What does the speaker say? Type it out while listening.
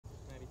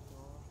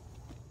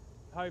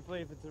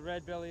hopefully if it's a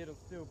red belly it'll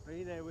still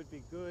be there, would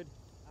be good.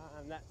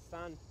 And that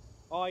sun,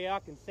 oh yeah, I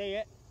can see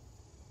it.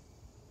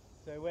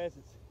 So where's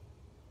its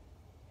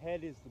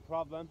head is the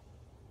problem.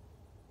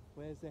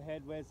 Where's the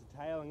head, where's the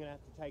tail? I'm gonna have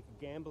to take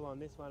a gamble on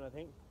this one, I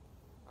think.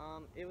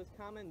 It was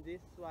coming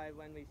this way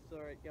when we saw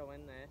it go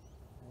in there.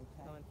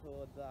 Okay. Coming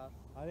towards us.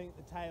 I think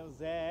the tail's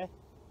there.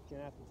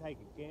 Gonna have to take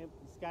a gamble.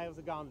 The scales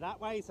are going that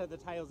way, so the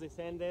tail's this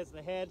end. There's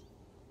the head.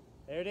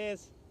 There it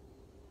is.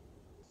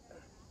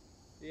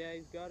 Yeah,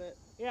 he's got it.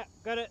 Yeah,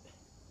 got it.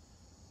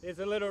 There's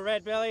a little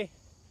red belly.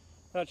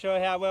 Not sure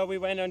how well we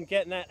went on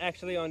getting that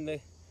actually on the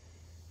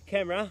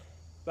camera,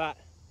 but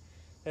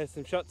there's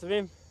some shots of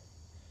him.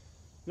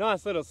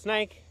 Nice little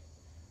snake.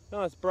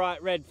 Nice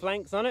bright red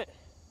flanks on it.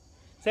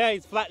 See how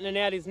he's flattening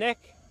out his neck?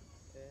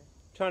 Yeah.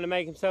 Trying to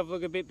make himself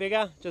look a bit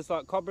bigger, just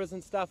like cobras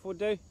and stuff would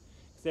do,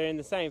 because they're in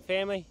the same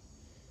family.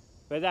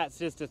 But that's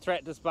just a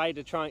threat display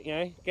to try and, you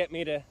know, get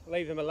me to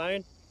leave him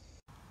alone.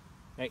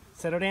 Hey,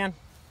 settle down.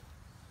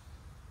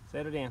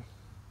 Settle down.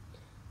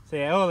 So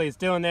yeah, all he's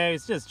doing there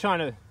is just trying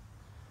to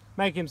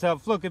make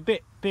himself look a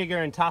bit bigger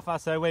and tougher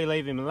so we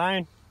leave him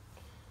alone.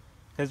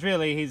 Because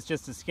really he's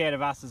just as scared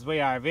of us as we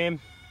are of him.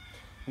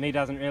 And he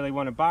doesn't really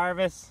want to bar of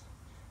us.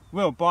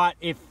 We'll bite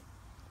if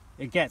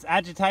it gets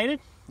agitated,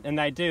 and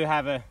they do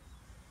have a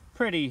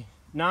pretty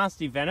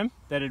nasty venom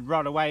that'd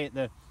rot away at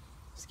the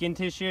skin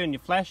tissue and your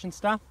flesh and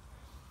stuff.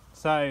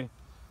 So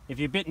if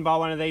you're bitten by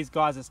one of these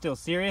guys, it's still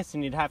serious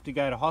and you'd have to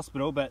go to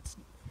hospital, but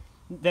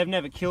they've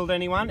never killed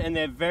anyone, and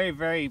they're very,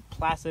 very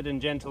placid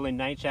and gentle in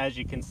nature. As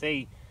you can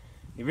see,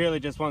 he really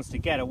just wants to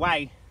get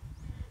away,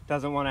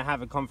 doesn't want to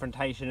have a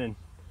confrontation and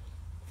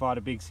fight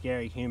a big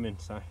scary human.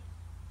 So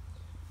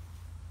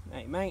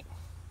hey mate,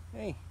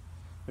 hey.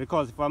 But of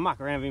course if I muck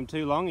around with him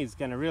too long, he's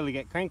going to really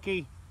get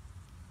cranky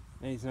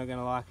and he's not going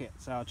to like it.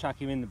 So I'll chuck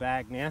him in the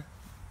bag now.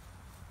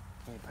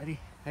 Hey buddy,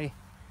 hey,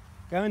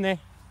 go in there,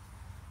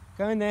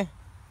 go in there.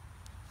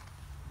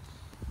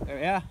 There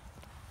we are.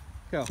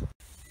 Cool.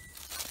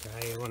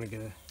 Okay, I want to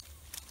get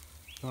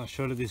a nice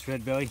shot of this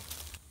red belly.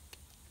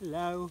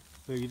 Hello.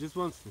 Look, he just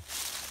wants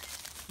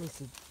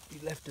to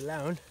be left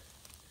alone.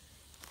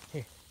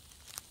 Here.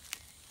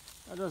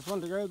 I just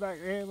want to go back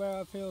there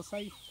where I feel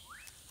safe.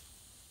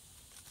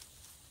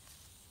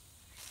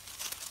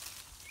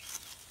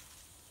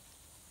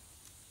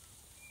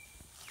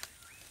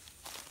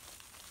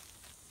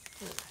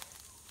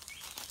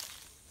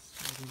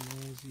 Straight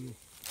in there as you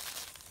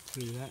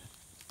through that.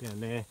 Down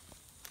there.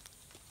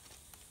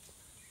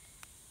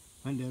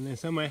 One down there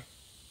somewhere.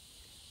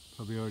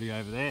 Probably already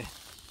over there.